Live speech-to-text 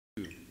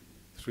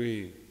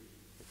3,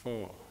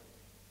 4.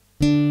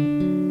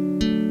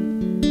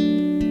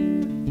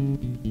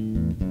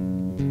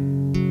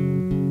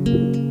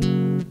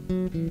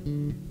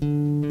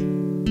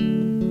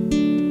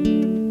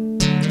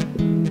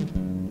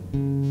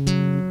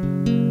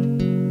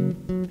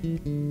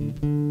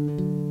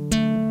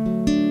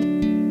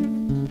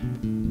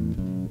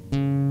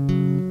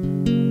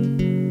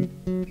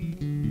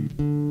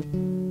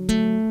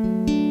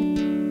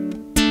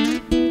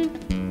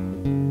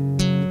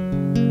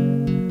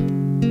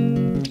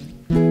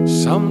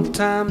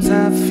 Sometimes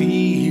I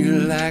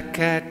feel like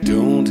I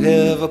don't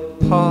have a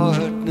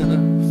partner.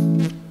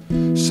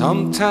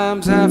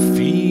 Sometimes I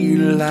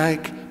feel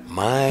like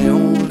my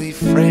only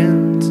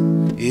friend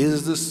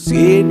is the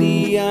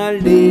city I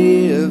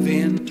live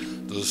in,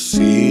 the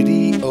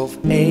city of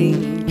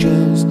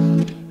angels.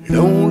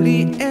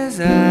 Lonely as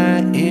I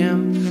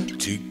am,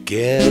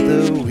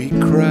 together we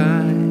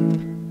cry.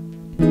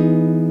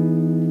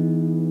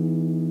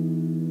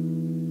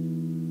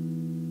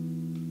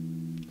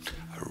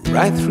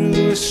 Right through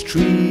the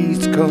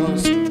streets,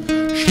 'cause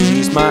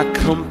she's my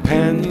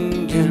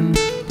companion.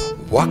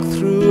 Walk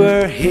through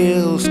her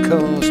hills,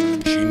 'cause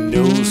she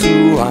knows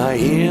who I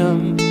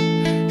am.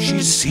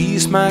 She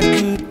sees my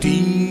good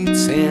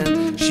deeds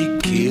and she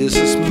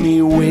kisses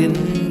me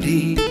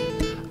windy.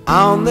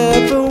 I'll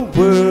never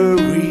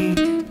worry,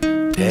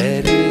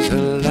 that is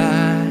a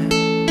lie.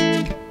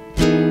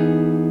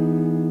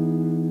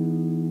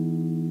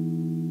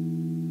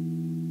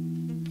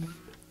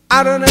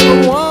 I don't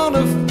ever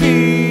wanna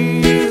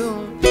feel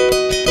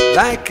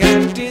like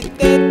I did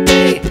that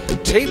day.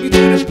 Take me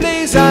to the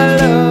place I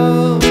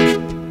love,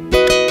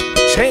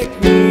 take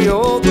me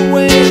all the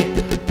way.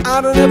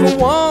 I don't ever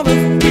wanna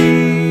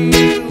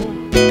feel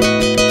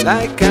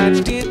like I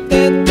did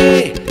that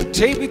day.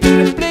 Take me to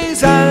the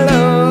place I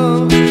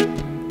love,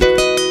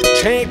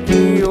 take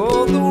me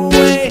all the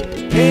way.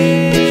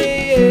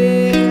 Hey,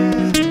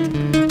 yeah,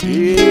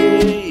 yeah,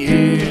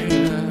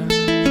 yeah.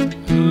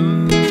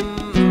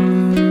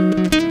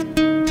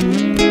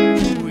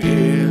 Ooh,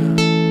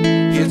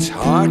 yeah. It's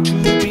hard to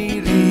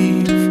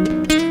believe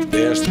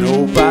there's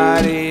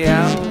nobody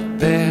out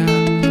there.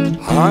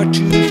 Hard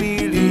to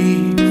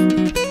believe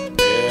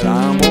that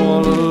I'm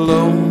all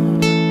alone.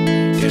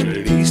 At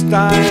least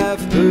I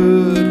have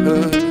heard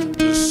her,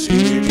 the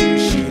city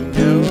she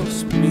knows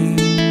me.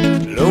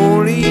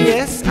 Lonely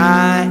as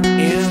I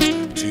am,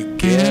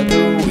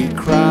 together we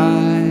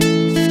cry.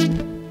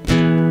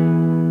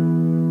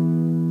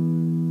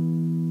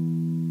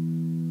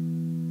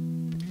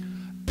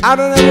 I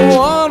don't ever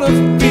wanna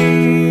be